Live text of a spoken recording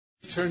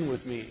turn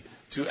with me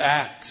to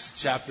Acts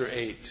chapter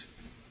 8.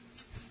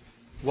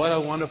 What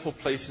a wonderful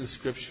place in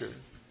Scripture.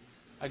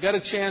 I got a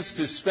chance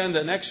to spend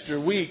an extra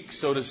week,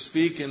 so to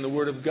speak, in the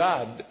Word of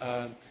God.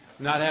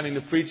 Not having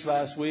to preach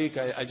last week,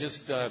 I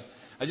just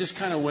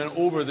kind of went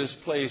over this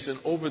place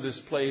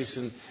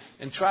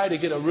and tried to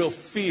get a real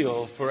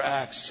feel for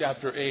Acts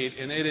chapter 8.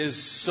 And it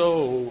is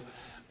so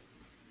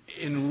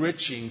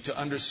enriching to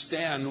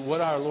understand what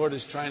our Lord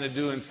is trying to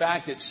do. In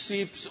fact, it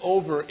seeps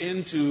over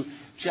into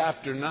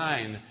chapter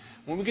 9.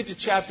 When we get to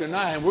chapter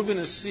 9, we're going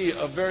to see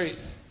a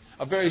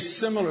very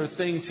similar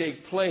thing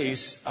take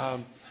place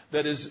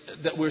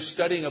that we're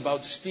studying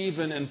about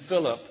Stephen and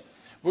Philip.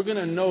 We're going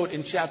to note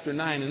in chapter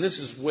 9, and this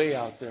is way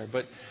out there,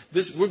 but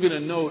we're going to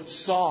note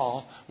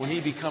Saul when he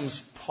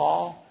becomes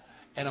Paul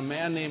and a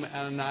man named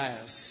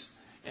Ananias.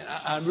 And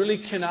I really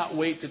cannot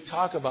wait to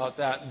talk about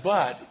that,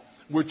 but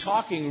we're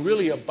talking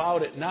really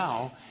about it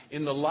now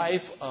in the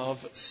life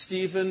of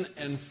Stephen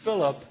and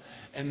Philip.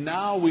 And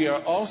now we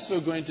are also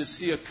going to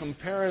see a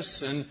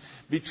comparison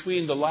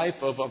between the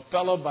life of a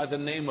fellow by the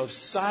name of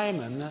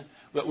Simon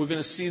that we're going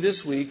to see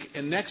this week.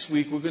 And next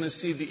week we're going to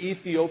see the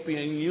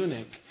Ethiopian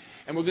eunuch.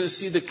 And we're going to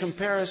see the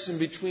comparison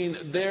between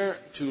their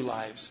two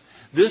lives.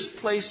 This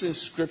place in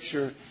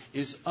Scripture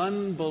is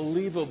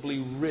unbelievably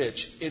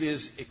rich. It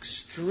is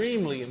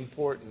extremely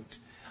important.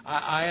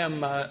 I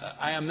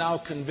am now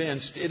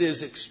convinced it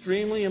is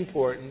extremely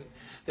important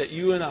that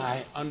you and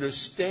I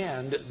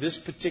understand this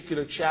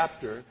particular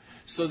chapter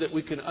so that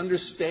we can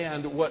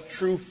understand what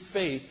true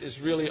faith is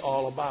really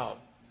all about.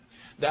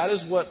 That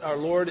is what our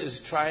Lord is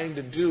trying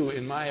to do,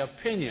 in my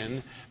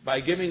opinion, by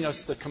giving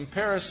us the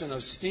comparison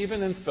of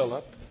Stephen and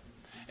Philip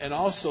and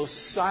also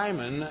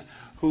Simon,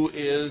 who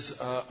is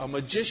a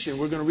magician.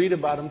 We're going to read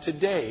about him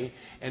today.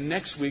 And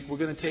next week we're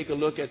going to take a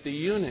look at the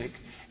eunuch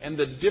and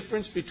the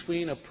difference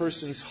between a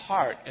person's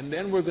heart. And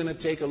then we're going to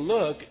take a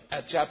look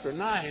at chapter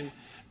 9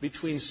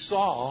 between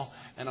Saul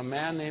and a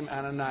man named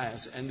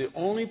Ananias. And the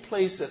only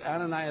place that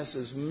Ananias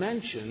is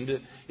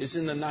mentioned is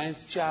in the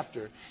 9th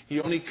chapter. He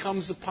only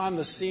comes upon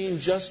the scene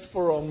just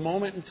for a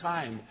moment in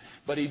time.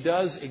 But he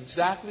does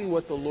exactly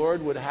what the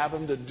Lord would have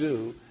him to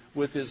do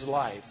with his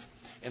life.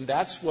 And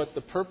that's what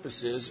the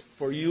purpose is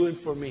for you and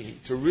for me,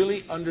 to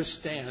really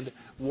understand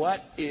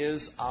what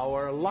is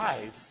our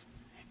life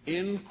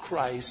in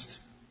Christ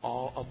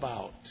all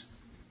about.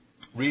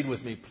 Read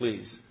with me,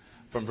 please,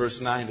 from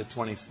verse 9 to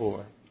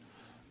 24.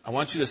 I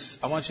want you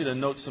to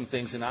note some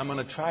things, and I'm going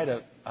to try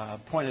to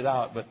point it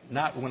out, but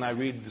not when I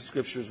read the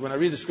Scriptures. When I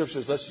read the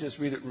Scriptures, let's just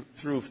read it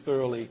through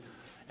thoroughly,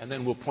 and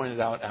then we'll point it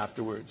out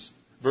afterwards.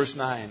 Verse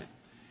 9,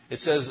 it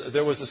says,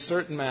 "There was a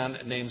certain man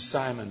named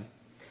Simon,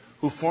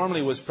 who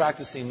formerly was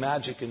practicing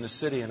magic in the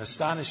city and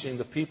astonishing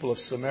the people of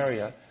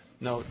Samaria,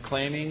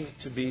 claiming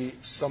to be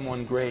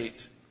someone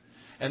great.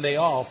 And they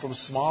all, from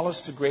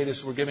smallest to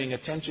greatest, were giving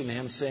attention to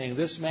him, saying,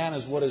 'This man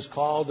is what is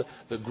called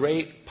the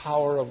great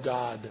power of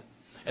God.'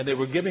 And they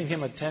were giving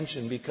him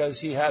attention because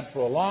he had for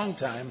a long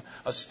time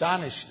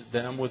astonished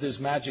them with his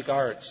magic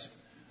arts.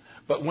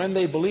 But when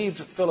they believed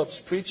Philip's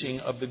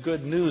preaching of the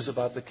good news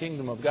about the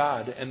kingdom of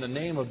God and the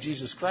name of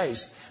Jesus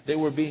Christ, they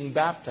were being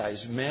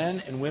baptized,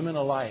 men and women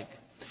alike.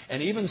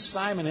 And even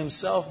Simon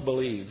himself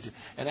believed.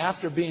 And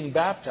after being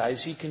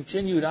baptized, he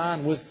continued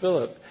on with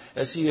Philip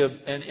as he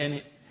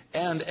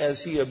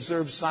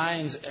observed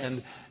signs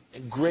and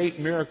great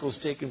miracles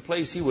taking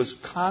place. He was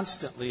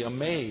constantly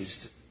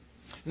amazed.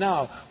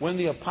 Now, when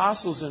the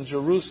apostles in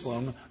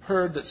Jerusalem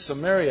heard that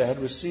Samaria had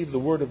received the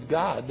word of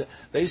God,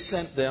 they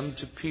sent them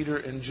to Peter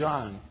and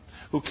John,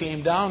 who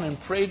came down and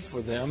prayed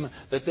for them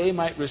that they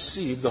might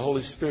receive the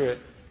Holy Spirit.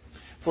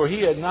 For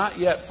he had not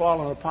yet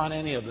fallen upon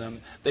any of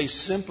them. They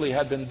simply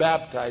had been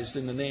baptized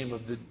in the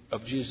name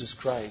of Jesus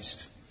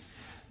Christ.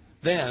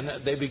 Then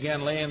they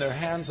began laying their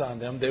hands on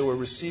them. They were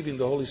receiving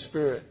the Holy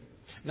Spirit.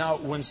 Now,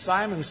 when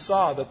Simon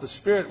saw that the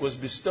Spirit was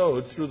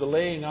bestowed through the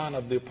laying on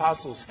of the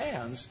apostles'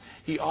 hands,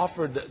 he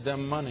offered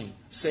them money,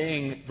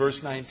 saying,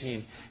 verse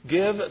 19,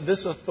 'Give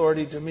this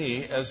authority to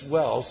me as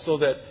well, so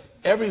that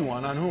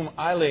everyone on whom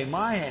I lay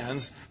my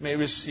hands may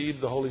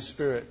receive the Holy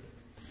Spirit.'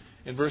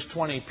 In verse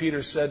 20,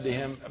 Peter said to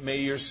him, 'May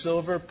your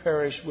silver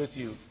perish with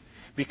you,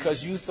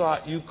 because you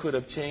thought you could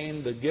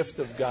obtain the gift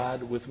of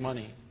God with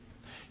money.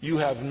 You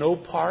have no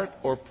part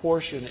or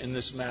portion in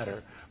this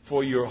matter,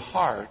 for your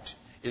heart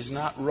is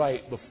not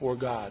right before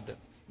God.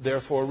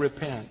 Therefore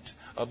repent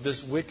of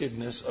this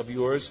wickedness of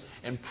yours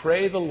and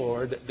pray the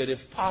Lord that,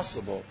 if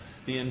possible,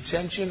 the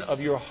intention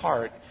of your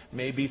heart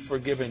may be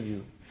forgiven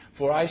you.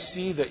 For I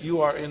see that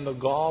you are in the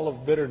gall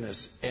of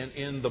bitterness and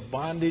in the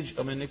bondage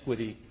of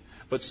iniquity.'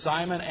 But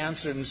Simon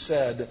answered and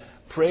said,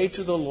 'Pray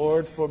to the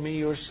Lord for me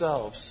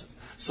yourselves,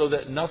 so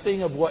that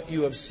nothing of what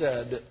you have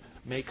said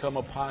may come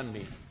upon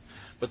me.'"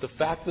 But the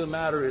fact of the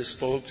matter is,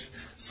 folks,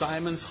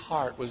 Simon's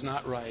heart was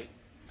not right.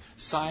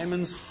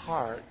 Simon's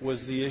heart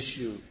was the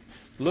issue.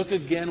 Look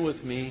again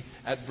with me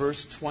at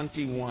verse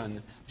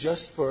 21,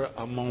 just for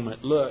a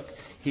moment. Look,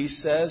 he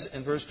says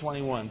in verse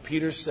 21,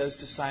 Peter says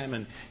to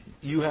Simon,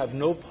 you have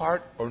no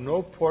part or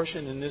no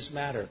portion in this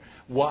matter.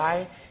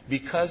 Why?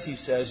 Because, he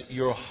says,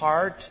 your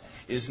heart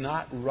is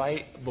not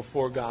right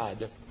before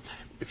God.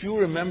 If you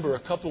remember a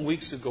couple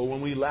weeks ago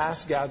when we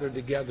last gathered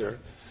together,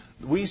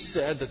 we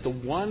said that the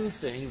one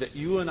thing that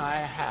you and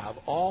I have,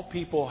 all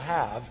people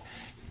have,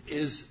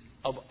 is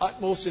of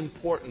utmost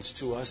importance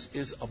to us,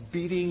 is a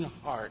beating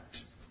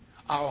heart.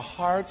 Our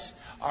hearts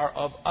are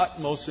of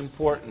utmost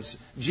importance.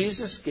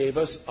 Jesus gave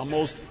us a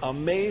most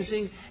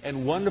amazing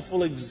and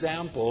wonderful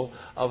example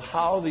of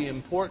how the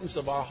importance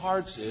of our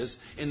hearts is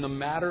in the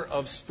matter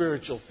of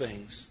spiritual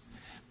things.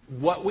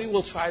 What we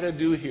will try to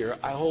do here,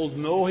 I hold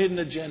no hidden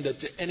agenda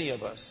to any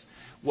of us.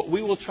 What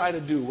we will try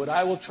to do, what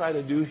I will try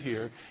to do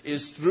here,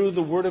 is through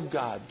the Word of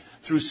God,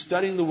 through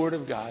studying the Word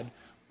of God,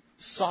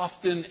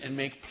 soften and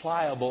make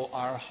pliable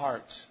our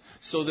hearts,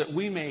 so that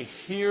we may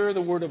hear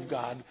the Word of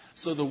God,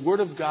 so the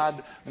Word of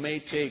God may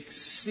take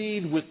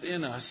seed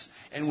within us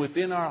and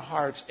within our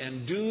hearts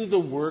and do the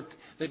work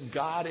that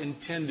God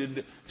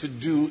intended to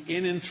do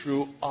in and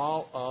through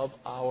all of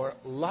our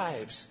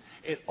lives.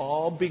 It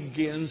all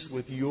begins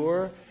with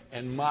your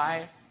and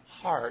my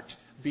heart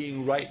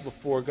being right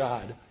before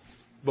God.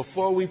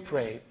 Before we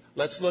pray,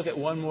 let's look at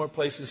one more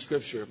place in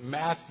Scripture,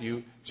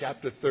 Matthew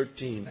chapter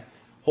 13.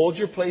 Hold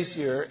your place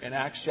here in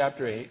Acts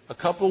chapter 8. A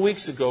couple of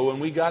weeks ago when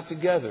we got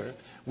together,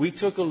 we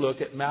took a look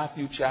at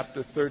Matthew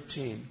chapter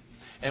 13.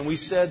 And we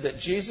said that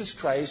Jesus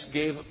Christ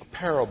gave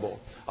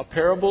a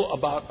parable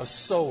about a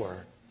sower.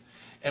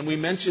 And we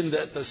mentioned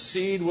that the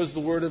seed was the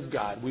Word of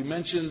God. We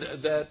mentioned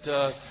that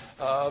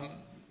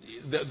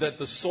that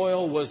the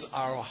soil was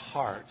our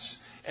hearts.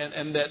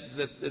 And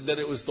that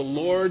it was the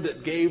Lord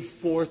that gave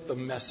forth the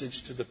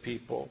message to the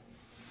people.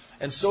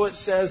 And so it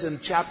says in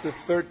chapter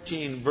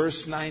 13,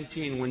 verse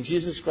 19, when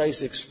Jesus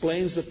Christ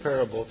explains the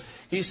parable,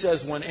 he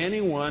says, when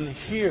anyone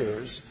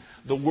hears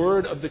the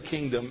word of the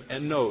kingdom,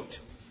 and note,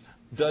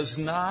 does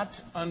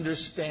not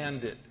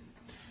understand it,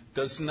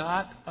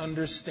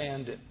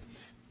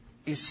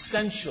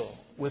 essential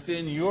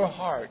within your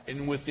heart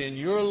and within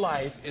your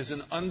life is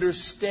an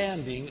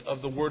understanding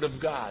of the Word of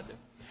God.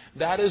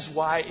 That is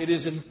why it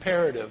is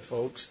imperative,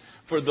 folks,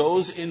 for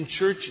those in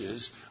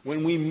churches,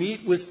 when we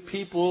meet with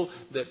people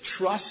that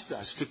trust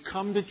us to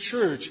come to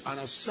church on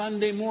a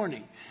Sunday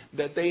morning,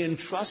 that they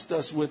entrust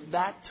us with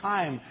that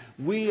time.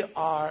 We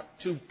are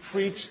to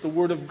preach the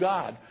Word of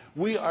God.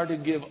 We are to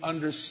give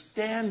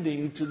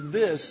understanding to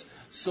this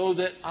so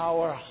that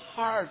our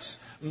hearts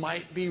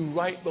might be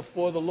right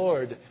before the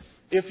Lord.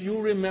 If you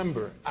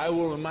remember, I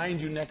will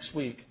remind you next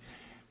week,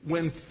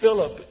 when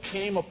Philip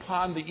came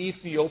upon the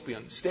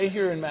Ethiopian, stay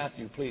here in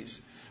Matthew, please.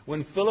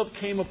 When Philip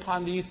came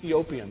upon the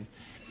Ethiopian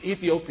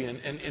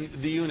and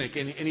the eunuch,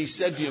 and he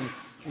said to him,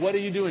 what are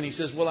you doing? He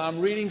says, well, I'm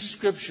reading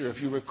Scripture,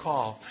 if you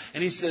recall.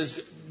 And he says,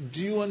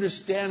 do you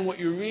understand what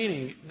you're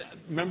reading?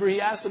 Remember,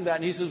 he asked him that,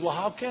 and he says, well,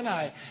 how can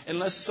I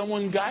unless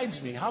someone guides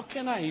me? How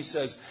can I, he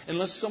says,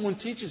 unless someone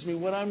teaches me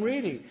what I'm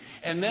reading?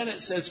 And then it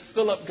says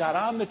Philip got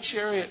on the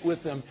chariot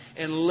with him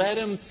and led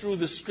him through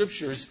the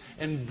Scriptures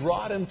and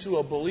brought him to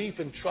a belief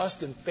and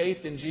trust and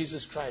faith in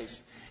Jesus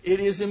Christ. It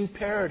is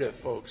imperative,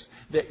 folks,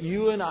 that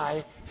you and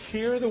I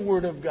hear the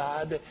Word of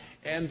God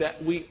and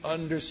that we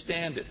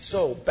understand it.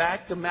 So,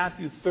 back to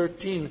Matthew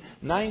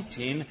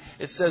 13:19,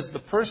 it says, the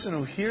person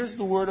who hears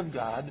the Word of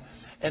God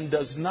and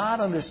does not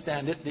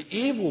understand it, the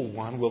evil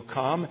one will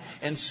come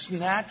and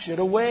snatch it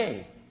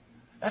away.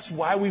 That's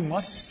why we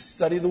must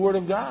study the Word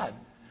of God.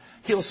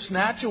 He'll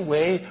snatch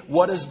away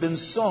what has been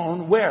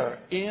sown, where?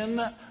 In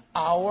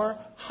our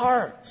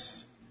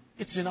hearts.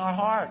 It's in our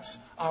hearts.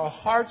 Our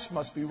hearts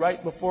must be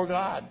right before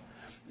God.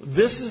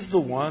 This is the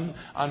one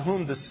on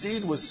whom the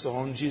seed was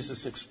sown,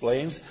 Jesus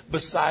explains,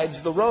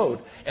 besides the road.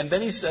 And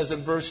then he says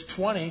in verse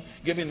 20,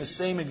 giving the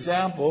same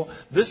example,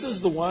 this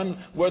is the one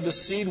where the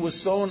seed was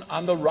sown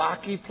on the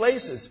rocky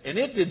places, and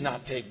it did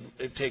not take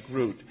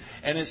root.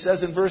 And it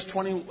says in verse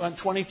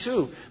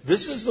 22,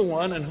 this is the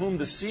one in whom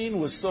the seed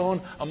was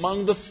sown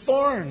among the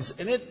thorns,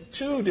 and it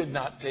too did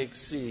not take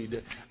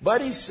seed.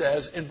 But he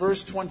says in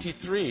verse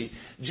 23,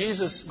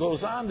 Jesus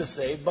goes on to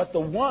say, but the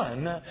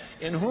one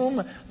in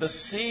whom the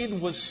seed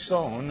was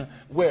sown,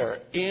 where?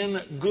 In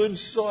good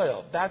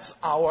soil. That's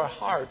our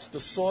hearts.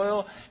 The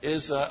soil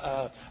is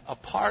a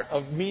part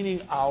of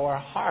meaning our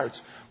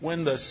hearts.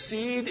 When the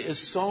seed is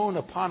sown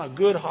upon a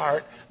good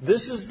heart,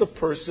 this is the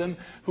person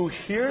who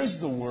hears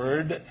the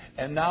word,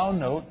 and now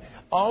note,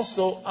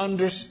 also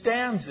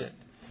understands it.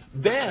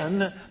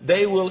 Then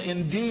they will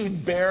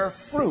indeed bear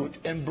fruit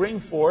and bring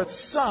forth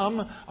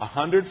some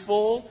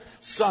 100-fold,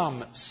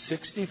 some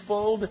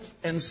 60-fold,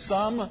 and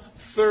some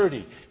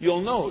 30. You'll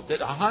note that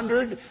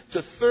 100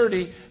 to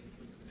 30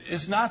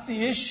 is not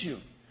the issue.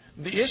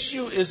 The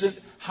issue isn't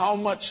how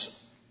much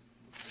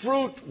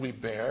fruit we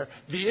bear.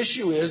 The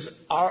issue is,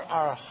 are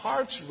our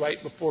hearts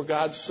right before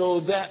God so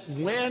that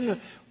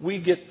when we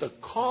get the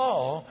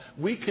call,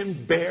 we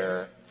can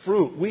bear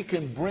fruit. We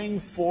can bring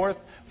forth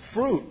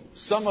fruit.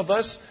 Some of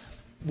us,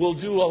 will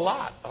do a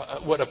lot,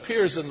 what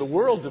appears in the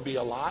world to be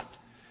a lot,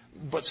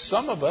 but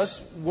some of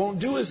us won't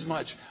do as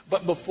much.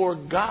 But before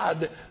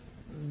God,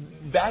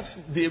 that's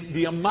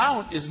the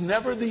amount is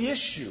never the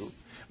issue.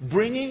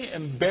 Bringing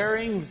and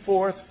bearing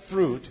forth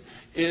fruit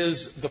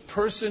is the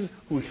person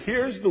who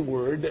hears the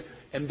word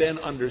and then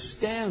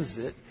understands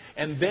it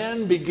and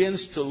then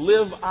begins to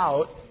live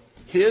out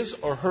his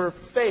or her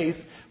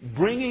faith,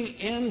 bringing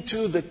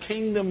into the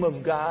kingdom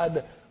of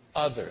God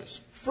others.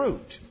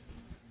 Fruit.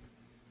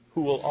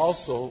 Who will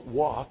also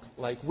walk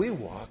like we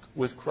walk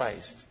with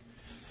Christ.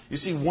 You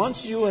see,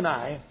 once you and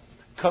I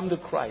come to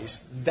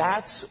Christ,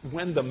 that's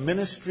when the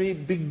ministry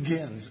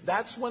begins.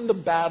 That's when the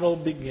battle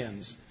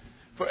begins.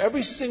 For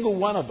every single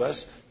one of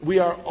us, we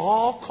are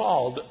all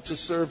called to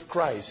serve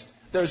Christ.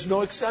 There's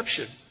no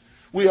exception.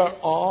 We are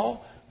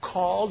all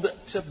called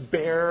to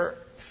bear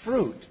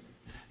fruit.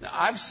 Now,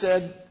 I've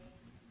said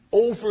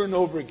over and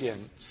over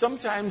again,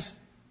 sometimes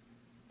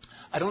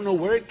I don't know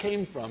where it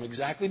came from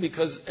exactly,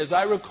 because as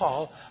I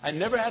recall, I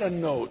never had a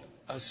note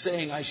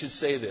saying I should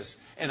say this.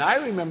 And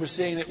I remember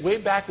saying it way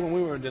back when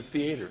we were in the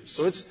theater.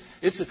 So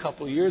it's a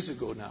couple of years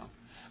ago now.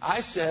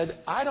 I said,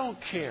 I don't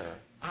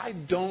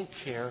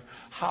care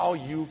how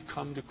you've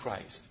come to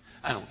Christ.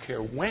 I don't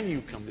care when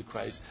you come to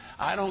Christ.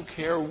 I don't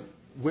care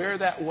where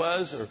that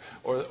was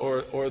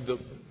or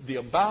the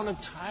amount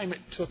of time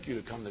it took you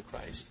to come to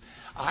Christ.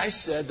 I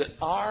said that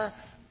our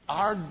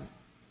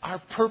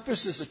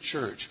purpose as a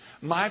church,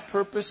 my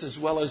purpose as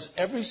well as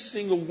every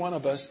single one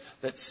of us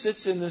that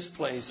sits in this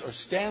place or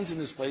stands in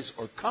this place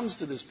or comes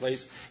to this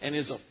place and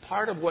is a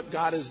part of what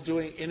God is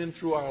doing in and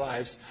through our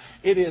lives,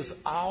 it is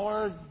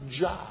our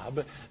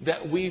job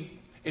that we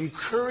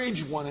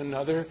encourage one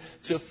another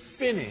to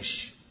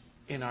finish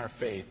in our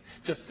faith,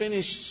 to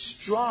finish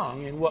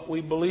strong in what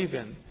we believe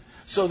in,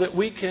 so that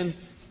we can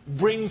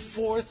bring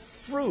forth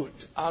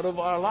fruit out of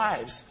our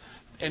lives.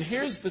 And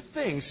here's the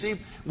thing. See,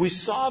 we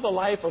saw the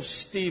life of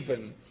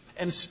Stephen.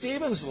 And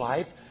Stephen's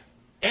life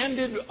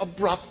ended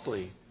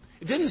abruptly.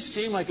 It didn't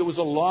seem like it was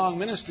a long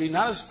ministry,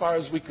 not as far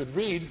as we could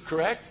read,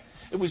 correct?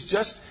 It was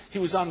just, he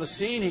was on the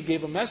scene, he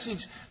gave a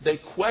message, they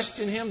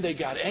questioned him, they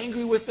got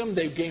angry with him,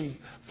 they gave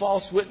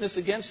false witness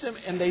against him,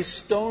 and they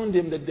stoned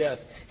him to death.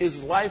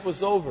 His life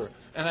was over.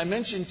 And I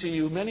mentioned to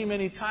you many,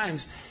 many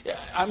times,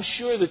 I'm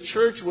sure the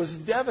church was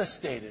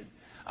devastated.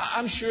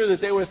 I'm sure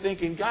that they were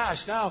thinking,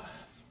 gosh, now,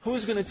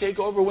 who's going to take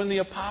over when the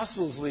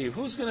apostles leave?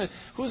 Who's going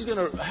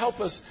to help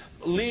us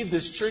lead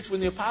this church when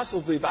the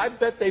apostles leave? I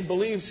bet they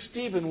believed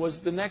Stephen was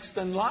the next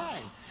in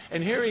line.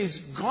 And here he's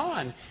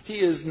gone. He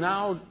is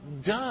now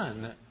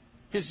done.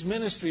 His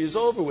ministry is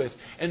over with.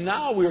 And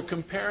now we're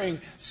comparing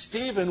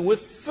Stephen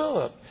with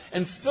Philip.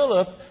 And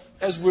Philip,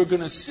 as we're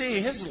going to see,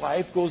 his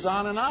life goes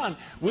on and on.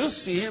 We'll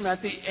see him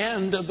at the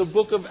end of the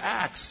book of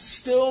Acts,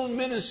 still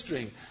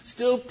ministering,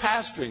 still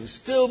pastoring,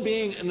 still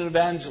being an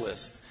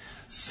evangelist.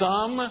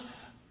 Some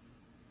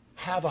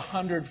have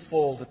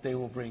 100-fold that they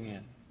will bring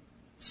in.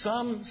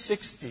 Some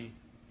 60.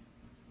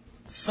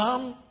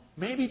 Some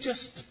maybe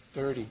just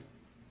 30.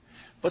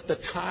 But the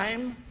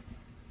time,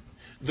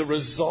 the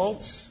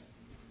results,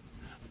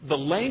 the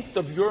length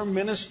of your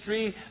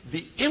ministry,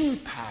 the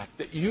impact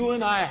that you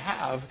and I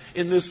have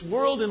in this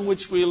world in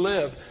which we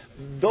live,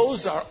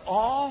 those are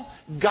all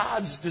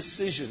God's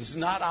decisions,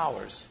 not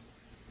ours.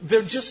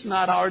 They're just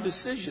not our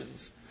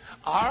decisions.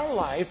 Our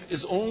life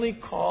is only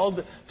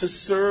called to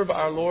serve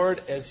our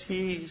Lord as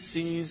He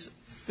sees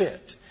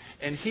fit.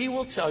 And He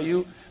will tell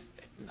you,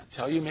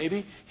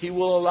 maybe, He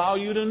will allow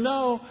you to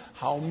know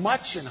how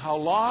much and how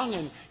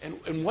long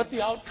and what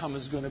the outcome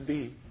is going to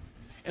be.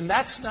 And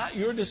that's not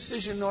your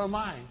decision nor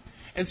mine.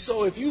 And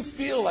so if you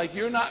feel like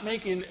you're not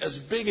making as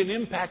big an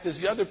impact as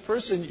the other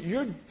person,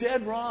 you're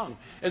dead wrong.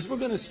 As we're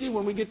going to see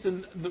when we get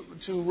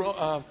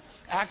to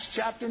Acts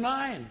chapter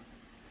 9.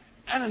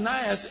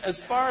 Ananias, as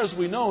far as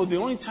we know, the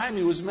only time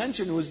he was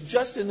mentioned was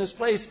just in this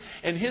place,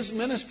 and his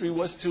ministry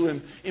was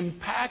to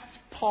impact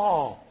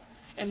Paul.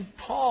 And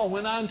Paul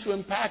went on to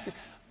impact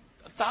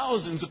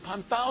thousands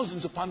upon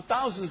thousands upon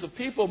thousands of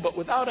people, but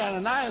without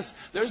Ananias,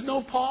 there's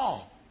no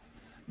Paul.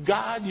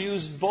 God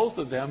used both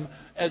of them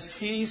as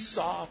He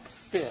saw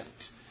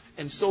fit.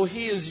 And so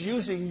He is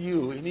using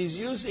you, and He's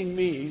using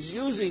me, He's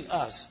using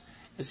us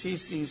as He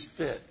sees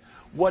fit.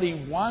 What He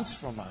wants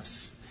from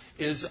us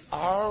is,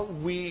 are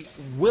we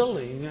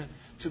willing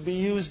to be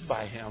used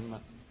by Him?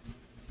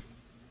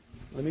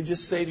 Let me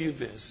just say to you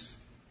this.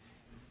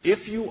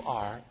 If you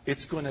are,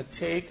 it's going to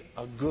take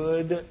a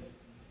good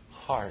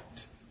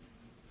heart.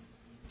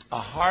 A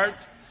heart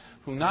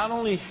who not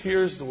only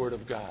hears the Word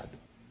of God,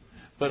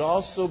 but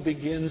also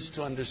begins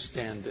to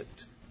understand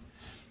it.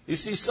 You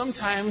see,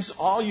 sometimes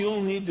all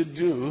you'll need to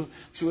do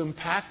to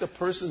impact a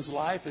person's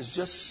life is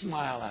just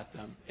smile at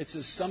them. It's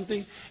just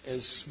something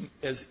as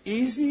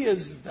easy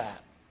as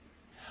that.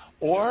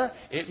 Or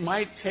it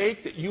might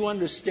take that you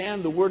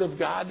understand the Word of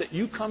God, that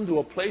you come to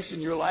a place in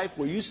your life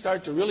where you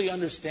start to really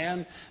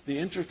understand the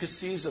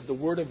intricacies of the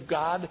Word of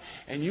God,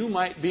 and you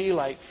might be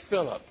like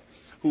Philip,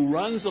 who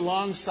runs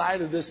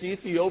alongside of this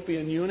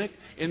Ethiopian eunuch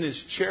in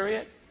his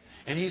chariot,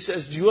 And he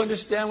says, do you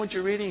understand what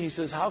you're reading? He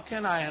says, how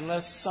can I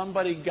unless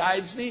somebody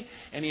guides me?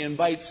 And he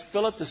invites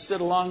Philip to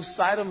sit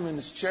alongside him in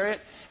his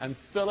chariot. And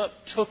Philip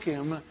took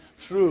him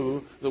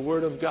through the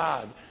Word of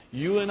God.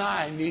 You and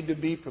I need to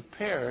be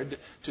prepared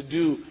to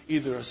do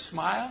either a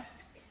smile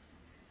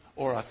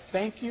or a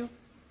thank you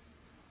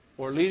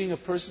or leading a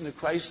person to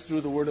Christ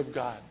through the Word of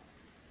God.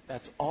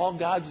 That's all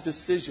God's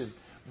decision.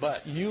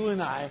 But you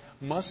and I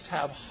must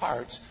have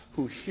hearts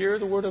who hear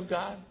the Word of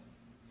God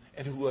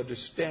and who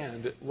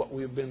understand what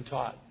we've been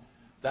taught.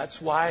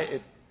 That's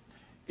why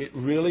it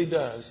really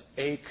does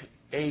ache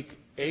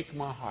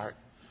my heart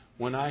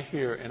when I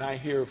hear, and I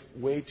hear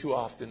way too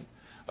often,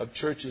 of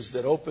churches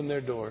that open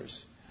their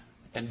doors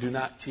and do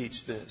not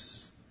teach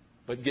this,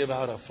 but give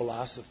out a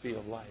philosophy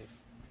of life.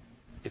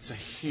 It's a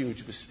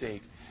huge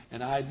mistake.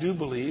 And I do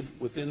believe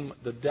within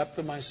the depth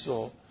of my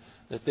soul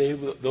that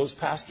those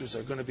pastors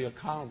are going to be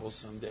accountable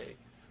someday.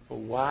 For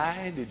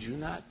why did you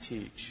not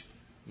teach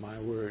my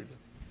word?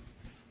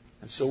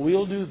 And so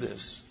we'll do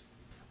this.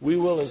 We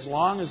will, as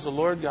long as the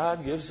Lord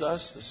God gives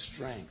us the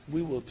strength,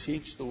 we will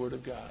teach the Word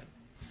of God.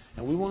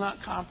 And we will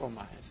not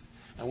compromise.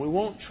 And we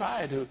won't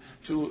try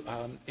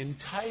to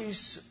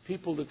entice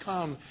people to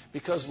come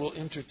because we'll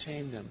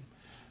entertain them.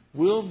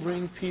 We'll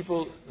bring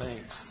people...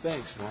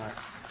 Thanks, Mark.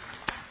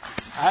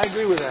 I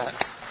agree with that.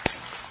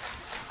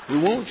 We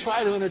won't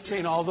try to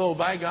entertain, although,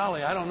 by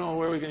golly, I don't know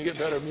where we're going to get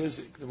better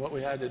music than what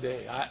we had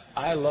today.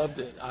 I loved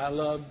it. I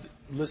loved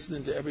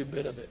listening to every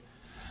bit of it.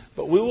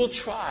 But we will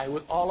try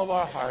with all of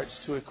our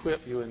hearts to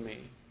equip you and me.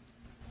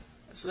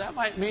 So that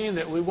might mean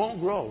that we won't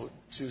grow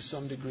to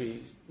some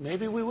degree.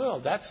 Maybe we will.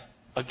 That's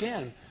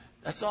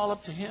all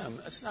up to Him.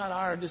 That's not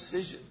our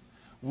decision.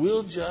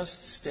 We'll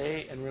just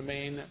stay and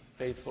remain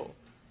faithful.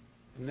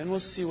 And then we'll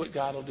see what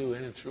God will do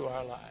in and through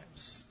our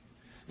lives.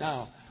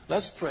 Now,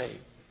 let's pray,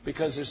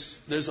 because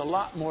there's a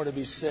lot more to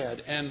be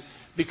said. And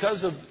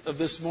because of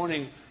this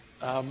morning,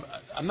 I'm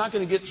not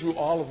going to get through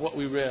all of what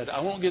we read.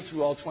 I won't get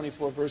through all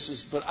 24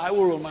 verses, but I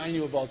will remind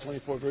you of all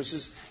 24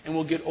 verses, and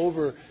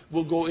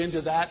we'll go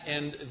into that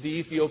and the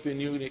Ethiopian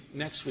eunuch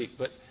next week.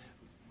 But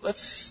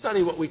let's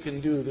study what we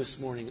can do this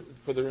morning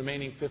for the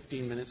remaining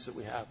 15 minutes that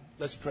we have.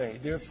 Let's pray.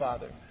 Dear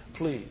Father,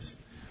 please,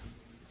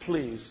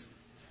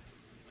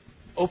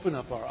 open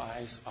up our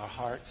eyes, our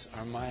hearts,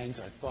 our minds,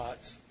 our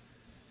thoughts,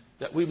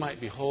 that we might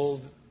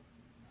behold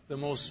the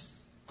most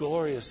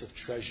glorious of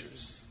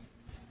treasures,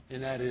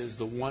 and that is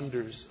the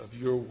wonders of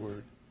your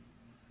word.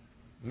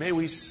 May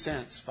we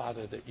sense,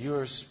 Father, that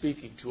you're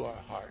speaking to our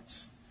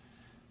hearts.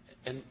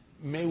 And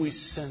may we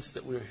sense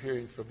that we're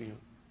hearing from you.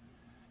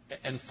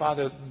 And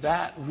Father,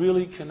 that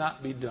really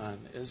cannot be done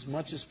as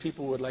much as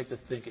people would like to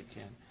think it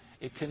can.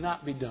 It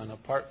cannot be done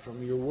apart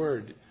from your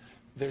word.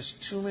 There's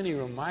too many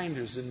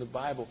reminders in the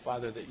Bible,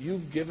 Father, that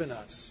you've given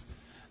us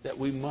that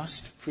we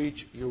must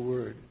preach your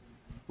word.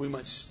 We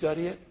must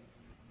study it.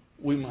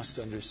 We must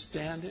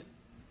understand it.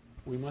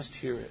 We must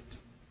hear it.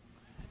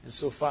 And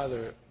so,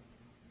 Father,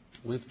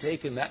 we've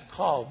taken that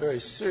call very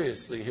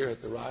seriously here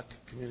at the Rock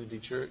Community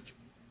Church.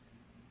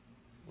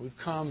 We've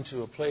come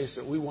to a place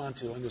that we want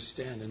to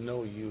understand and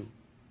know you.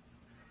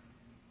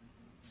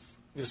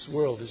 This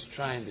world is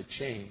trying to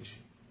change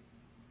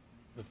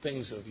the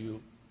things of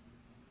you.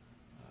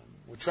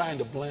 We're trying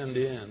to blend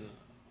in.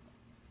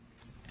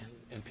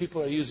 And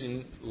people are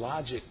using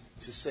logic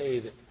to say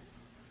that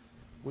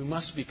we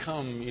must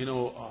become,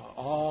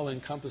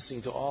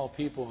 all-encompassing to all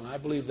people. And I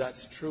believe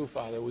that's true,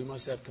 Father. We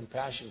must have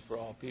compassion for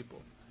all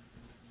people.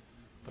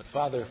 But,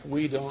 Father, if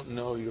we don't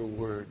know your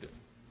word,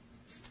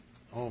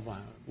 oh my,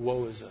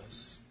 woe is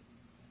us.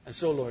 And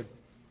so, Lord,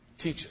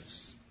 teach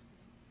us.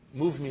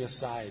 Move me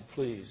aside,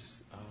 please.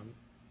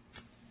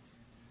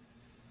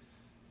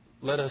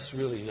 Let us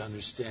really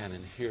understand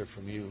and hear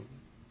from you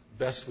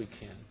best we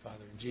can,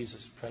 Father, in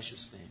Jesus'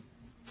 precious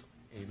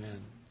name. Amen.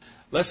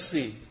 Let's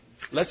see.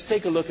 Let's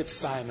take a look at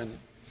Simon.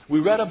 We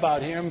read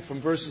about him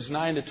from verses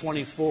 9 to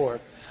 24.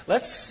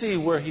 Let's see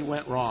where he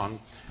went wrong.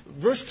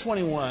 Verse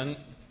 21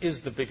 is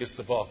the biggest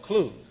of all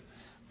clues.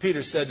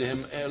 Peter said to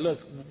him, hey,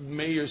 look,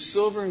 may your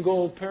silver and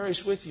gold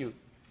perish with you.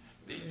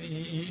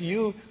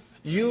 You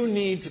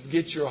need to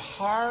get your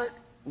heart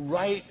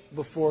right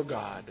before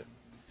God.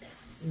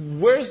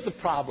 Where's the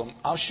problem?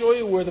 I'll show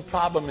you where the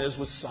problem is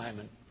with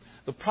Simon.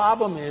 The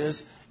problem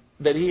is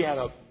that he had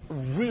a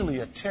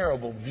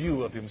terrible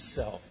view of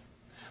himself.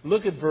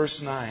 Look at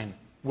verse 9,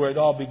 where it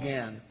all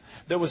began.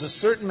 There was a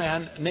certain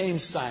man named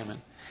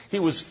Simon. He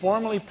was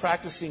formerly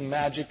practicing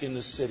magic in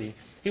the city.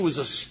 He was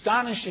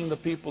astonishing the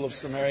people of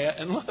Samaria.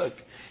 And look,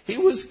 he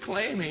was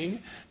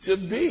claiming to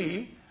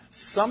be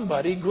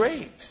somebody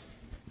great.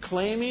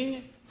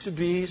 Claiming to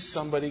be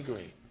somebody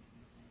great.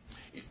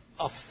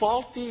 A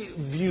faulty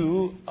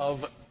view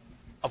of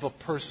a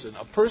person.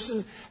 A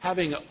person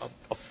having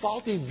a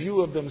faulty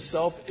view of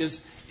themselves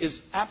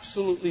is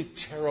absolutely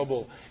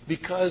terrible,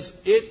 because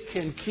it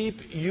can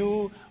keep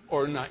you,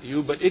 or not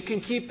you, but it can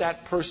keep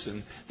that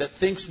person that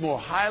thinks more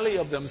highly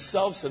of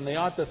themselves than they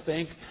ought to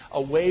think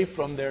away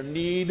from their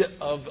need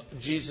of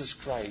Jesus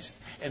Christ,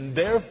 and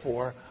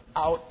therefore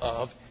out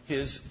of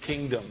His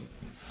kingdom.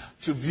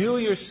 to view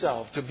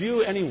yourself, to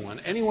view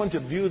anyone to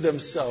view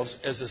themselves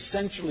as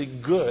essentially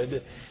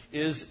good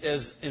is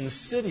as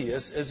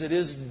insidious as it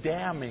is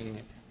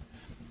damning.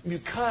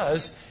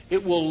 Because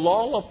it will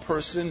lull a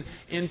person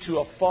into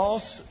a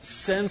false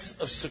sense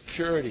of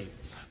security,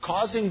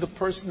 causing the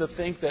person to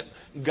think that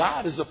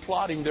God is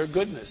applauding their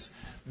goodness.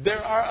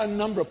 There are a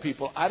number of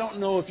people. I don't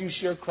know if you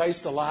share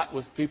Christ a lot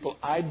with people.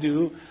 I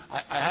do.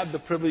 I have the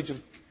privilege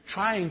of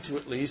trying to,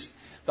 at least.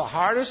 The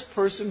hardest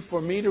person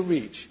for me to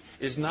reach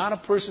is not a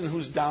person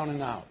who's down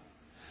and out.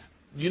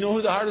 Do you know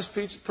who the hardest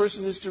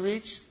person is to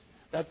reach?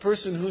 That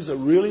person who's a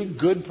really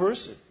good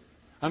person.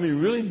 I mean,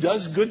 really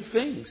does good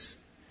things.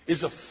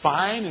 Is a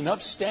fine and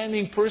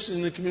upstanding person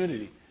in the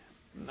community.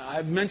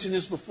 I've mentioned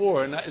this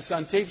before, and it's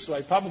on tape, so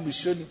I probably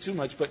shouldn't too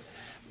much, but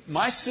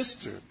my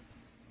sister,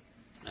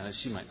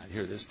 she might not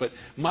hear this, but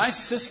my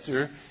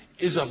sister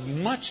is a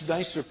much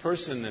nicer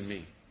person than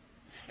me.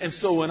 And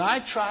so when I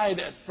tried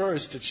at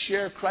first to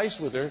share Christ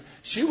with her,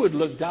 she would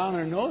look down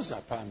her nose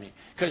upon me.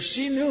 Because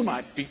she knew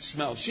my feet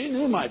smelled. She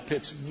knew my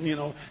pits,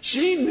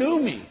 She knew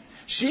me.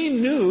 She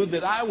knew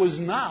that I was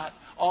not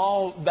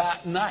all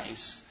that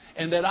nice.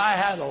 And that I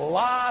had a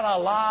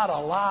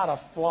lot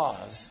of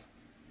flaws.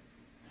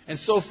 And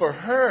so for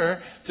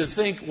her to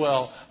think,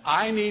 well,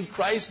 I need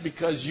Christ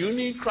because you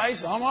need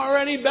Christ, I'm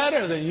already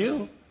better than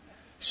you.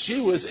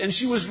 She was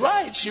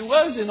right. She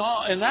was in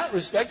that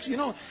respect.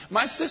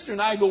 My sister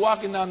and I go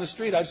walking down the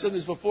street. I've said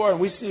this before, and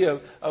we see a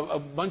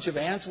bunch of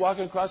ants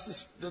walking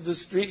across the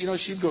street.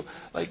 She'd go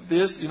like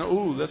this.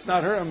 Ooh, that's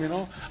not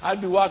her. I'd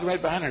be walking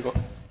right behind her and go.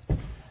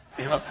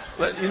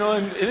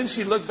 And then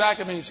she'd look back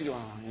at me and she'd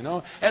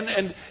go,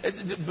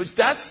 but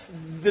that's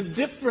the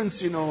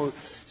difference,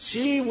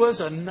 She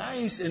was and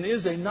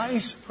is a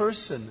nice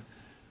person.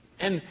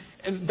 And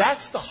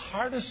that's the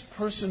hardest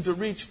person to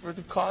reach for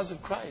the cause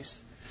of Christ.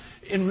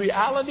 In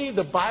reality,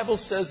 the Bible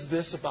says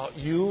this about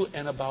you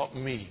and about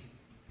me.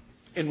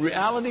 In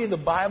reality, the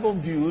Bible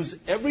views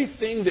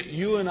everything that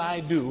you and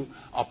I do,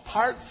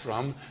 apart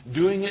from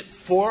doing it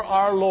for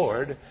our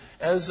Lord,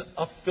 as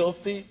a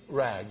filthy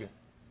rag.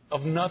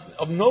 Of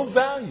no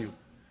value.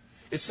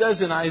 It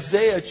says in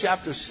Isaiah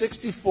chapter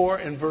 64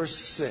 and verse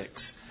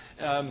 6.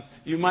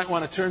 You might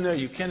want to turn there.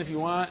 You can if you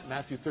want.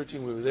 Matthew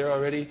 13, we were there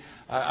already.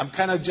 I'm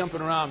kind of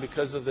jumping around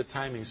because of the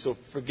timing, so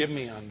forgive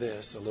me on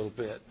this a little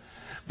bit.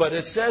 But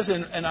it says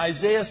in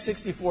Isaiah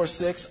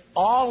 64:6,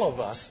 all of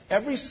us,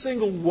 every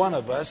single one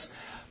of us,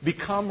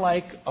 become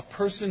like a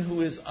person who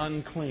is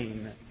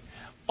unclean.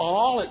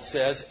 All, it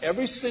says,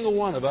 every single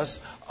one of us,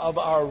 of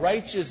our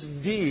righteous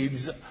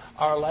deeds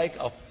are like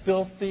a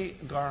filthy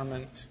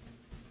garment.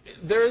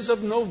 There is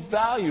of no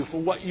value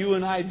for what you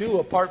and I do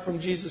apart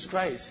from Jesus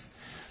Christ.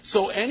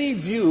 So any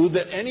view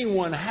that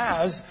anyone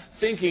has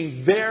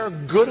thinking they're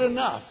good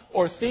enough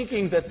or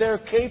thinking that they're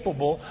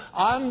capable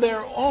on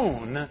their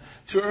own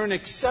to earn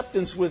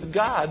acceptance with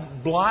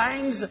God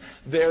blinds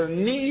their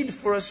need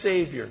for a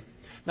Savior.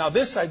 Now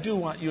this I do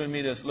want you and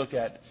me to look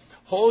at.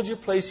 Hold your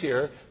place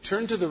here.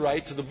 Turn to the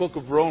right to the book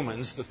of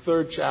Romans, the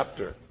 3rd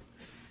chapter.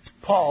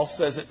 Paul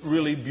says it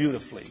really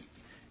beautifully.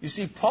 You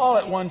see, Paul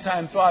at one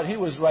time thought he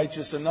was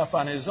righteous enough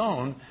on his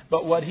own,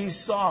 but what he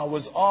saw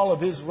was all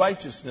of his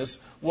righteousness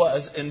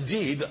was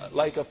indeed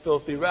like a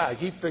filthy rag.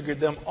 He figured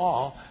them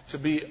all to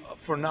be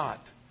for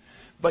naught.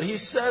 But he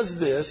says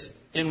this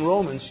in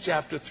Romans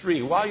chapter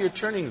 3. While you're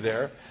turning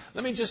there,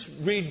 let me just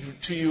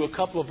read to you a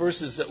couple of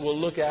verses that we'll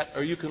look at,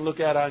 or you can look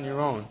at on your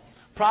own.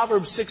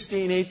 Proverbs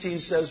 16:18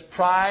 says,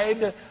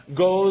 pride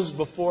goes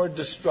before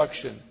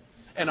destruction,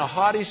 and a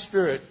haughty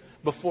spirit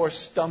before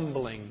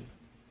stumbling.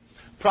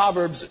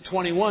 Proverbs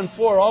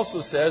 21:4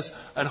 also says,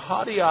 an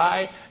haughty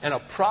eye and a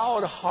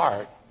proud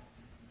heart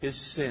is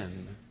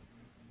sin.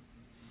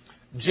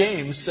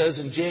 James says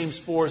in James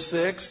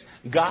 4:6,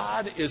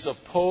 God is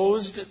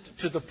opposed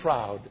to the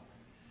proud,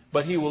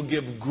 but he will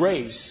give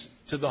grace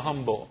to the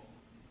humble.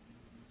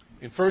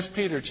 In 1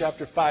 Peter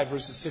chapter 5,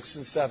 verses 6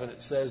 and 7,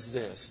 it says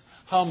this,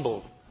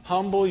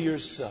 humble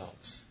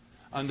yourselves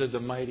under the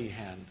mighty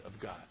hand of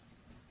God,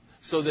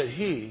 so that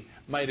he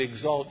might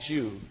exalt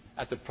you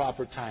at the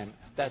proper time.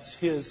 That's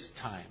his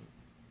time.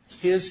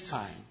 His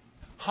time.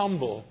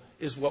 Humble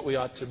is what we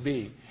ought to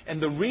be. And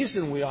the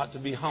reason we ought to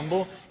be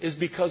humble is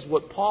because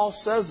what Paul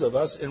says of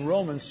us in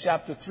Romans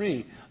chapter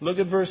 3. Look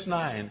at verse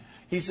 9.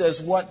 He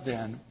says, what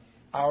then?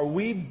 Are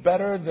we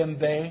better than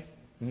they?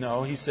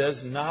 No, he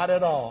says, not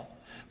at all.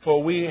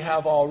 For we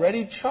have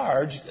already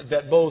charged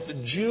that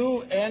both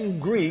Jew and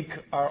Greek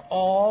are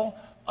all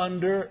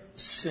under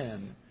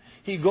sin.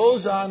 He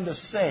goes on to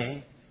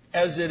say,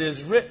 as it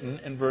is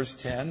written in verse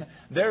 10,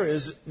 there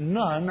is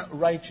none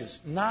righteous,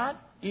 not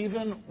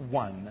even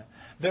one.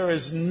 There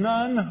is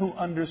none who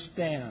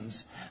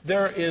understands.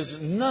 There is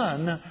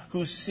none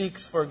who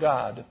seeks for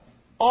God.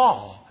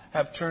 All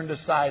have turned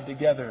aside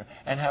together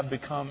and have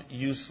become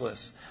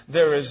useless.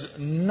 There is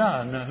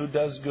none who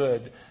does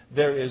good.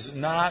 There is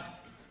not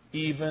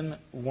even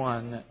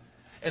one.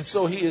 And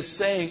so he is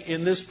saying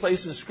in this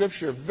place in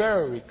Scripture,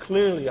 very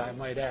clearly I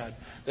might add,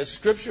 that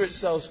Scripture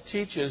itself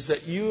teaches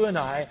that you and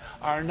I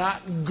are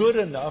not good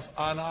enough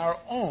on our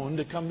own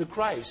to come to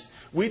Christ.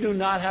 We do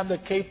not have the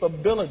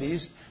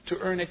capabilities to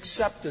earn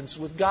acceptance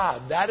with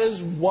God. That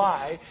is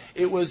why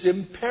it was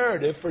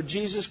imperative for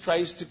Jesus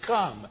Christ to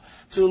come,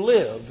 to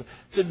live,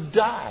 to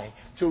die,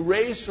 to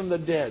raise from the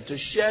dead, to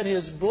shed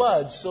His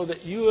blood so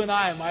that you and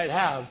I might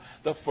have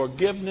the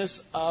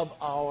forgiveness of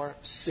our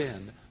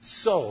sin.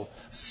 So,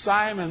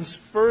 Simon's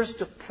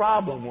first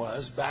problem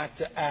was, back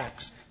to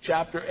Acts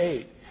chapter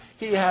 8,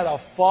 he had a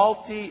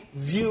faulty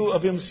view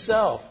of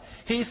himself.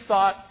 He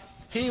thought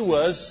he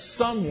was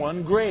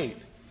someone great.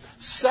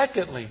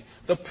 Secondly,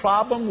 the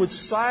problem with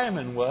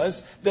Simon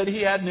was that he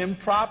had an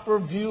improper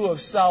view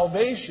of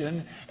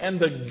salvation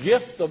and the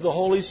gift of the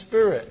Holy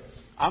Spirit.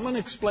 I'm going to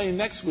explain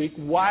next week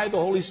why the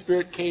Holy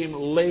Spirit came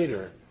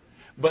later.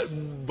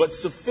 But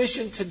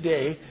sufficient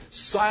today,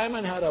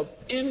 Simon had an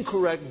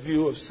incorrect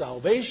view of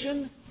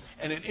salvation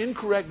and an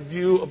incorrect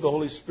view of the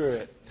Holy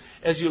Spirit.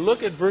 As you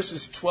look at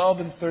verses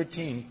 12 and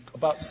 13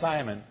 about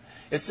Simon,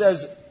 it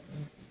says,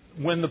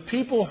 when the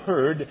people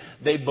heard,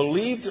 they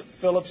believed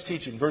Philip's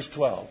teaching. Verse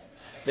 12.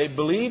 They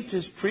believed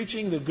his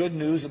preaching the good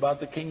news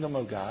about the kingdom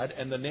of God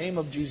and the name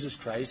of Jesus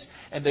Christ,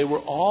 and they were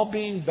all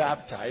being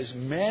baptized,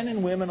 men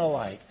and women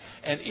alike.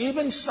 And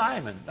even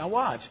Simon, now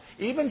watch,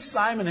 even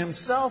Simon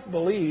himself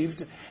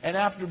believed, and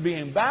after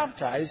being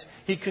baptized,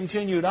 he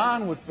continued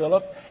on with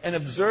Philip and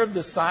observed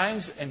the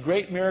signs and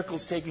great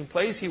miracles taking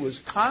place. He was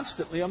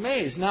constantly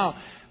amazed. Now,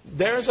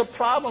 there's a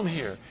problem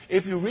here.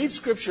 If you read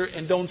Scripture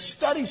and don't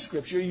study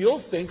Scripture, you'll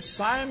think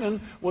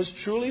Simon was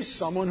truly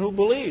someone who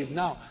believed.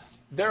 Now,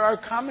 there are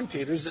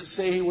commentators that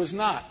say he was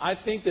not. I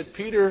think that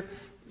Peter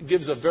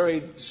gives a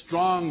very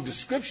strong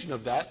description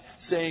of that,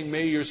 saying,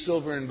 may your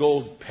silver and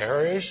gold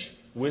perish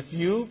with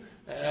you.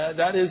 That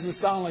doesn't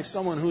sound like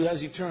someone who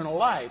has eternal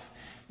life.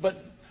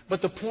 But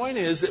the point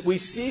is that we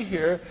see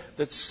here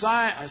that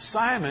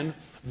Simon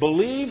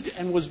believed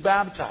and was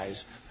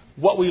baptized.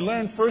 What we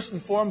learn first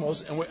and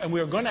foremost, and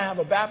we're going to have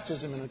a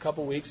baptism in a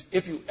couple weeks,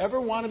 if you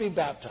ever want to be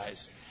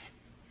baptized,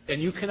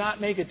 and you cannot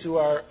make it to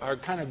our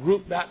kind of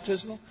group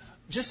baptismal,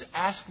 just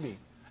ask me.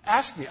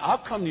 Ask me. I'll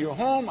come to your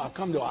home. I'll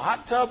come to a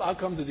hot tub. I'll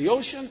come to the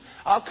ocean.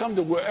 I'll come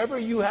to wherever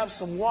you have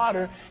some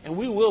water, and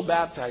we will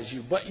baptize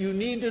you. But you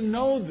need to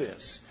know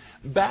this.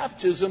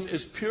 Baptism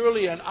is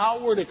purely an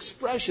outward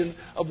expression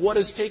of what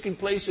is taking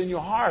place in your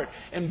heart.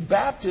 And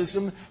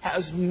baptism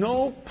has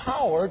no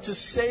power to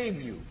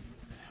save you.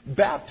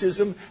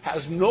 Baptism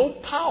has no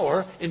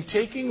power in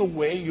taking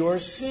away your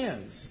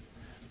sins.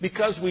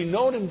 Because we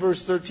note in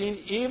verse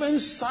 13, even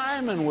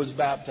Simon was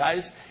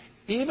baptized.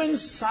 Even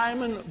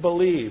Simon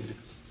believed.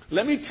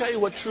 Let me tell you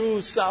what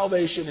true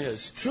salvation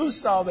is. True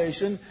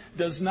salvation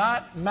does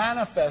not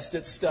manifest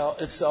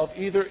itself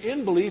either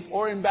in belief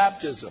or in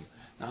baptism.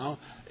 Now,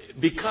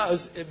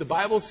 because the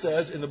Bible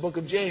says in the book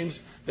of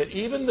James that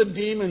even the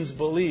demons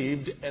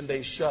believed and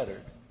they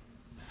shuddered.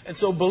 And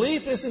so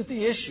belief isn't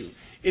the issue.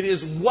 It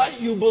is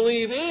what you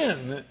believe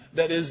in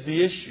that is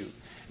the issue.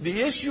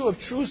 The issue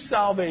of true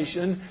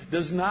salvation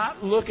does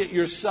not look at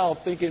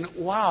yourself thinking,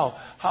 wow,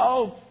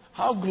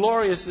 how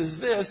glorious is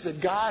this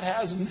that God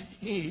has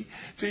me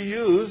to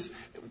use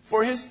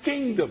for His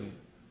kingdom?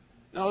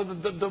 Now,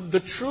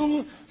 the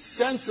true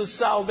sense of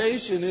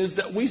salvation is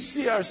that we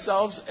see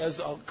ourselves as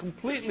a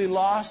completely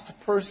lost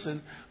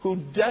person who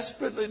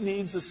desperately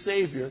needs a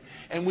Savior,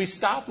 and we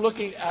stop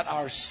looking at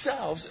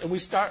ourselves and we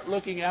start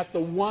looking at the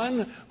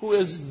one who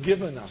has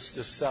given us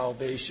this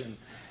salvation.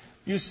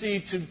 You see,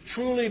 to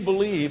truly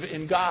believe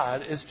in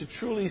God is to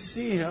truly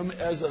see Him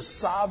as a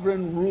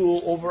sovereign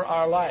rule over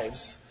our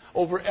lives,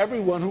 over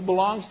everyone who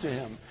belongs to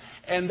Him.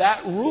 And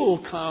that rule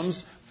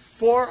comes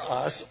for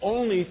us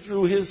only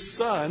through His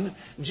Son,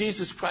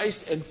 Jesus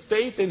Christ, and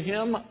faith in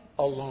Him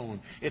alone.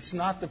 It's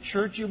not the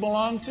church you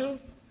belong to.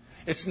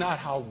 It's not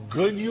how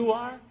good you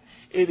are.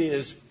 It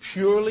is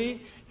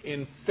purely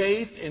in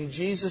faith in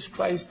Jesus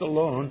Christ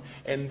alone.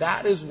 And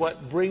that is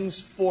what brings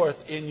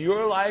forth in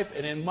your life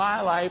and in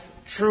my life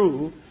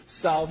true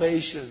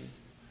salvation.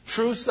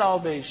 True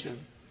salvation.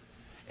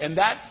 And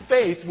that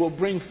faith will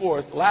bring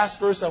forth, last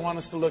verse I want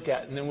us to look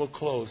at, and then we'll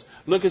close.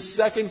 Look at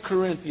 2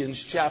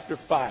 Corinthians chapter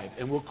 5,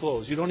 and we'll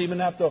close. You don't even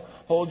have to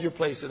hold your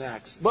place in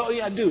Acts. Well,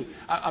 yeah, I do.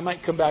 I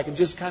might come back and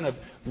just kind of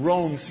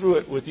roam through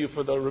it with you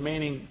for the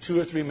remaining 2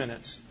 or 3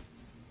 minutes.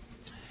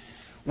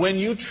 When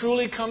you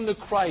truly come to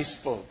Christ,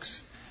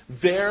 folks,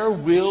 there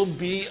will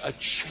be a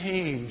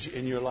change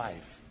in your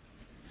life.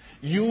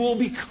 You will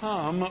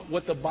become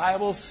what the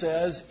Bible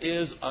says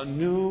is a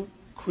new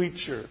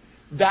creature.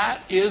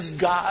 That is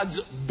God's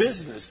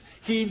business.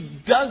 He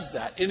does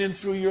that in and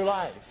through your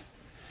life.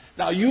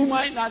 Now, you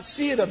might not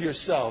see it of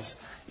yourselves.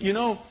 You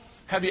know,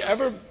 have you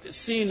ever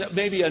seen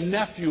maybe a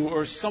nephew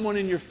or someone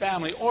in your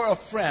family or a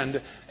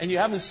friend, and you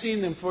haven't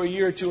seen them for a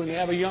year or two, and you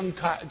have a young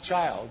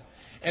child,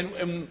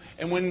 And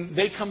when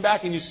they come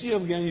back and you see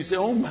them again, you say,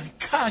 oh my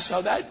gosh,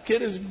 how that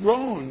kid has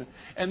grown.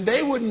 And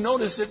they wouldn't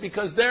notice it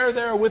because they're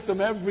there with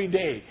them every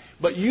day.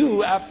 But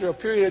you, after a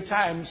period of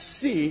time,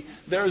 see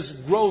there's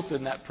growth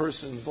in that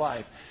person's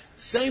life.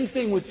 Same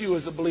thing with you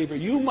as a believer.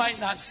 You might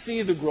not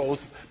see the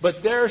growth,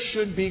 but there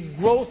should be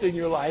growth in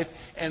your life.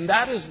 And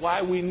that is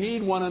why we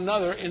need one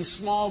another in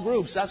small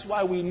groups. That's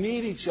why we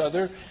need each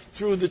other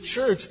through the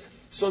church,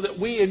 so that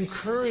we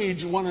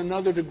encourage one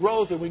another to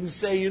growth. And we can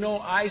say,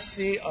 I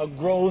see a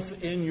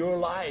growth in your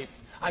life.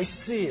 I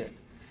see it.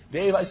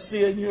 Dave, I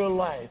see it in your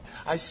life.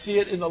 I see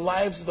it in the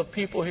lives of the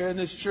people here in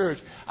this church.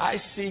 I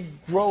see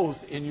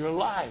growth in your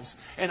lives.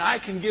 And I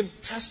can give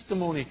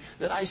testimony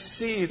that I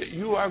see that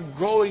you are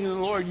growing in the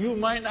Lord. You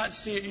might not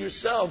see it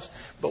yourselves,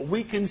 but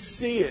we can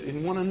see it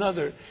in one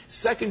another.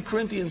 2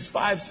 Corinthians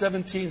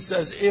 5:17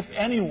 says, if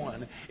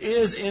anyone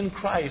is in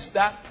Christ,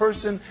 that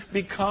person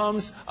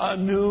becomes a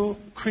new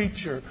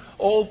creature.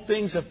 Old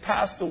things have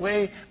passed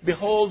away.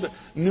 Behold,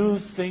 new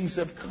things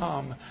have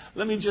come.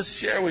 Let me just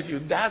share with you,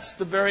 that's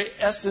the very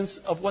essence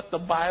of what the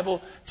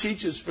Bible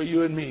teaches for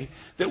you and me.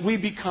 That we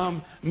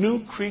become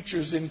new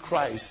creatures in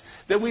Christ.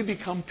 That we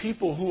become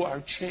people who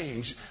are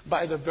changed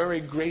by the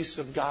very grace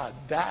of God.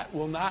 That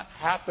will not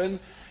happen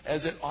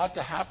as it ought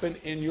to happen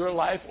in your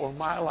life or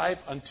my life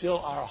until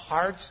our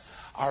hearts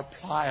are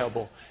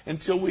pliable,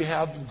 until we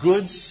have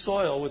good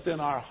soil within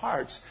our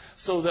hearts,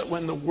 so that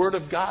when the Word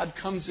of God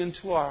comes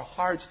into our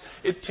hearts,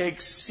 it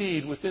takes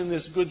seed within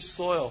this good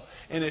soil,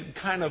 and it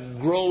kind of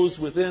grows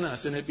within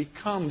us, and it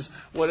becomes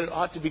what it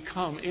ought to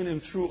become in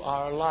and through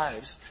our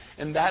lives.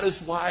 And that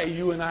is why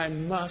you and I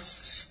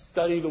must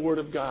study the Word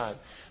of God.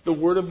 The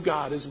Word of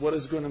God is what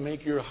is going to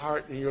make your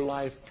heart and your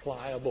life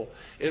pliable.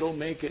 It'll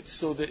make it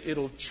so that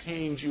it'll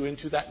change you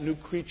into that new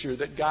creature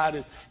that God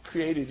has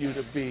created you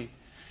to be.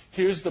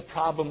 Here's the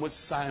problem with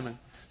Simon.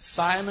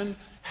 Simon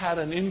had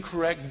an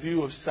incorrect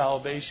view of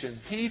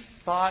salvation. He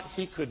thought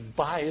he could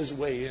buy his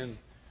way in.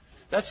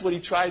 That's what he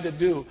tried to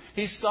do.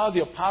 He saw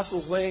the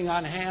apostles laying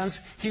on hands.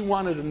 He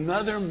wanted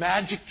another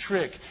magic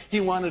trick. He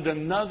wanted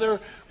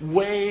another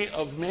way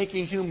of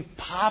making him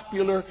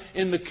popular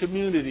in the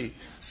community.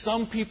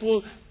 Some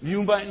people,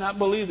 you might not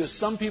believe this,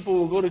 some people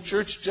will go to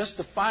church just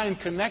to find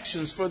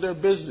connections for their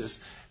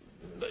business.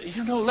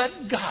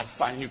 Let God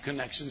find you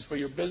connections for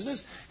your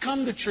business.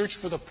 Come to church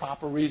for the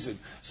proper reason,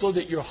 so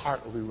that your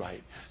heart will be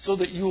right, so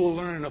that you will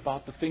learn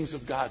about the things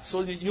of God,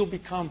 so that you'll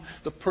become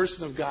the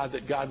person of God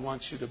that God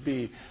wants you to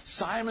be.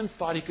 Simon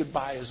thought he could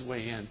buy his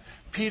way in.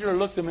 Peter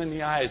looked him in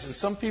the eyes, and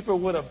some people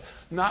would have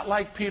not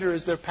liked Peter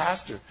as their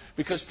pastor,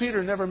 because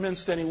Peter never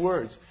minced any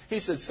words. He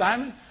said,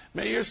 Simon,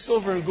 may your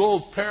silver and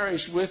gold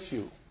perish with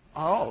you.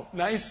 Oh,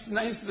 nice,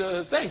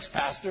 thanks,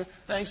 Pastor.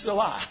 Thanks a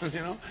lot,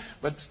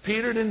 But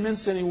Peter didn't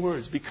mince any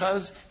words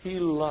because he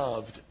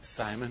loved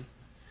Simon.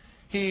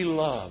 He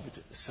loved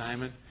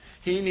Simon.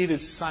 He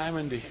needed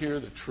Simon to hear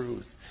the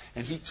truth.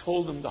 And he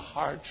told him the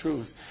hard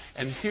truth.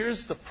 And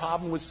here's the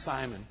problem with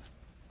Simon.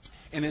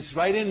 And it's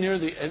right in near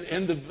the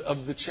end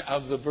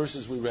of the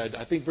verses we read.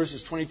 I think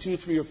verses 22,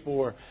 3 or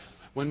 4.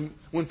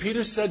 When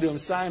Peter said to him,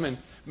 Simon,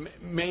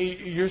 may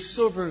your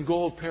silver and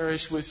gold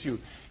perish with you.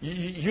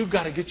 You've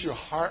got to get your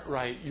heart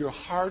right. Your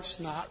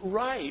heart's not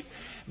right.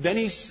 Then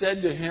he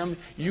said to him,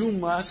 you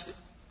must,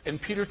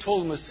 and Peter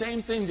told him the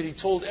same thing that he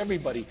told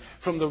everybody,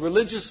 from the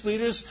religious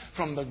leaders,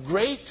 from the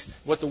great,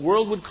 what the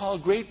world would call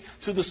great,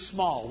 to the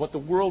small, what the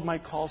world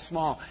might call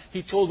small.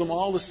 He told them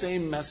all the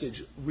same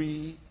message: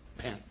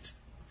 repent.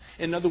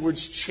 In other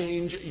words,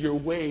 change your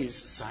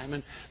ways,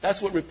 Simon.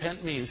 That's what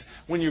repent means.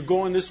 When you're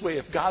going this way,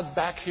 if God's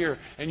back here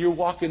and you're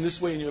walking this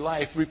way in your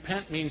life,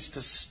 repent means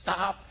to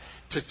stop,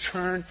 to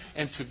turn,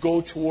 and to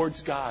go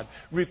towards God.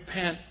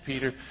 Repent,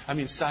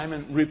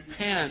 Simon,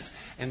 repent.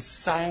 And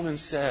Simon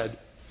said,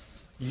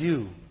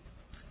 you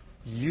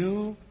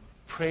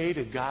pray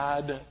to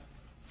God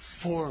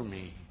for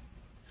me,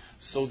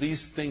 so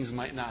these things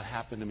might not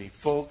happen to me.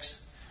 Folks,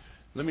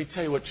 let me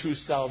tell you what true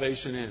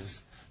salvation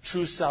is.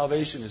 True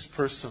salvation is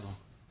personal.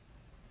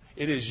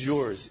 It is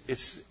yours.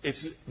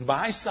 It's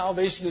my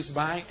salvation is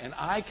mine, and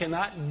I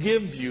cannot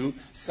give you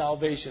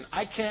salvation.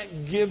 I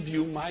can't give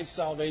you my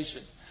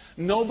salvation.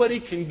 Nobody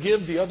can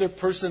give the other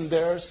person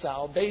their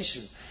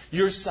salvation.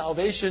 Your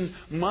salvation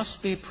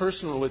must be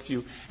personal with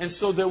you. And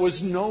so there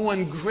was no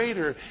one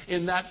greater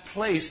in that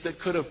place that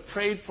could have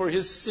prayed for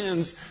his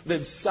sins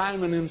than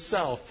Simon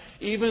himself.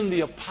 Even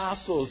the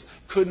apostles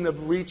couldn't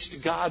have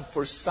reached God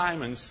for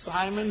Simon.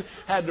 Simon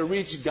had to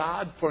reach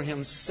God for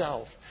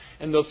himself.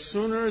 And the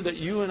sooner that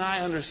you and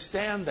I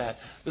understand that,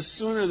 the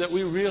sooner that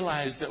we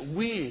realize that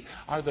we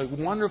are the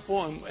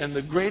wonderful and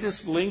the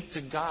greatest link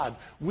to God.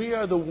 We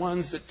are the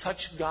ones that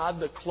touch God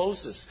the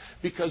closest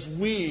because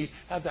we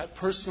have that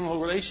personal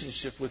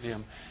relationship with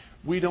Him.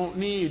 We don't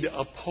need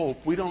a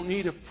pope. We don't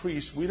need a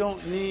priest. We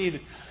don't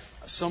need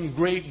some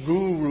great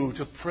guru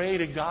to pray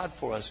to God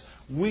for us.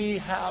 We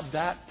have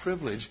that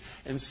privilege.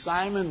 And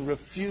Simon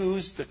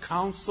refused the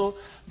counsel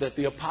that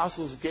the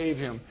apostles gave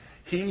him.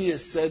 He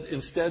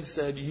instead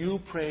said, you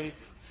pray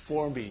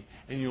for me.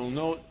 And you'll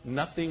note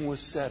nothing was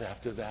said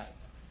after that.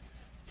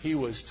 he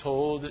was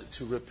told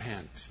to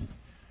repent.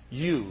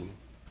 You,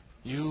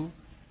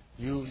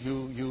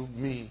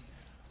 me.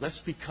 Let's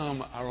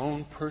become our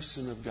own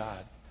person of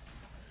God.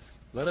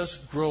 Let us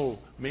grow,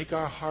 make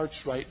our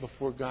hearts right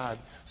before God,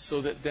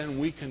 so that then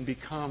we can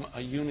become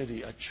a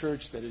unity, a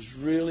church that is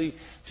really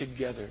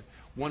together.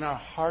 When our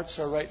hearts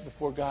are right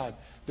before God,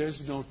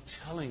 there's no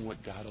telling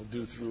what God will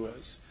do through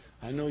us.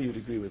 I know you'd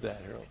agree with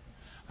that, Harold.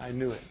 I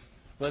knew it.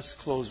 Let's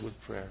close with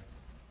prayer.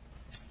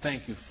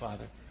 Thank you,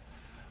 Father.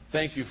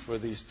 Thank you for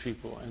these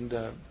people. And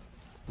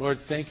Lord,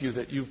 thank you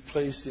that you've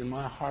placed in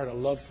my heart a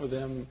love for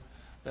them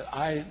that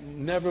I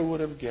never would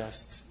have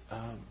guessed.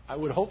 I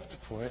would have hoped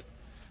for it,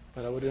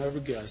 but I would have never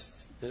guessed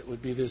that it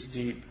would be this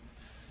deep.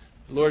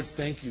 Lord,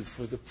 thank you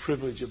for the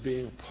privilege of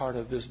being a part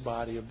of this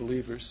body of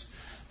believers.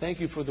 Thank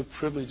you for the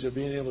privilege of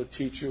being able to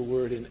teach your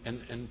word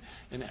and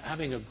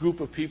having a group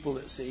of people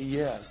that say,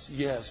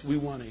 yes, we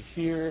want to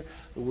hear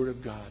the word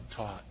of God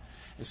taught.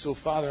 And so,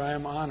 Father, I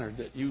am honored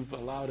that you've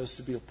allowed us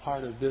to be a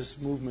part of this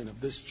movement, of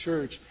this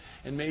church.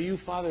 And may you,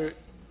 Father,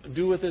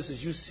 do with us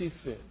as you see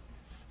fit.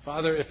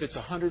 Father, if it's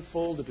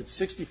 100-fold, if it's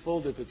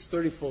 60-fold, if it's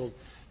 30-fold,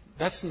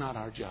 that's not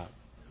our job.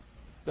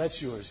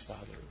 That's yours,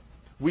 Father.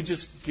 We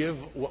just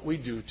give what we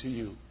do to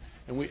you.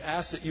 And we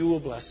ask that you will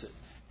bless it.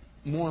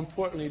 More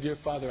importantly, dear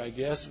Father, I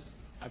guess,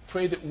 I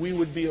pray that we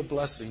would be a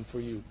blessing for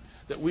you.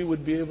 That we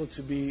would be able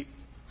to be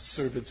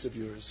servants of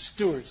yours,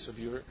 stewards of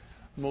your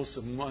most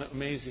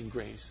amazing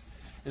grace.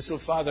 And so,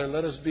 Father,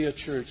 let us be a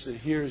church that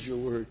hears your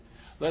word.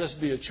 Let us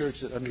be a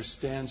church that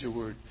understands your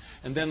word.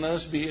 And then let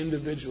us be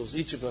individuals,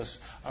 each of us,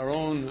 our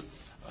own,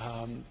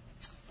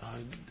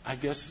 I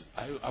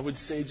would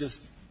say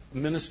just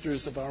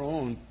ministers of our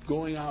own,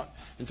 going out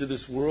into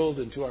this world,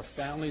 into our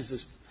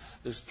families,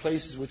 this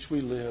places which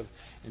we live,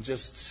 and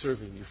just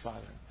serving you, Father.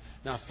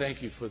 Now,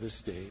 thank you for this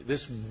day,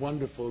 this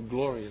wonderful,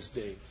 glorious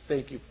day.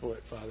 Thank you for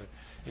it, Father.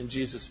 In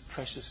Jesus'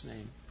 precious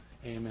name,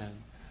 amen.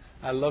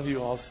 I love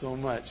you all so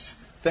much.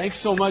 Thanks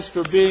so much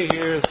for being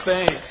here.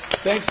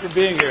 Thanks for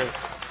being here.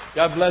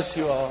 God bless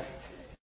you all.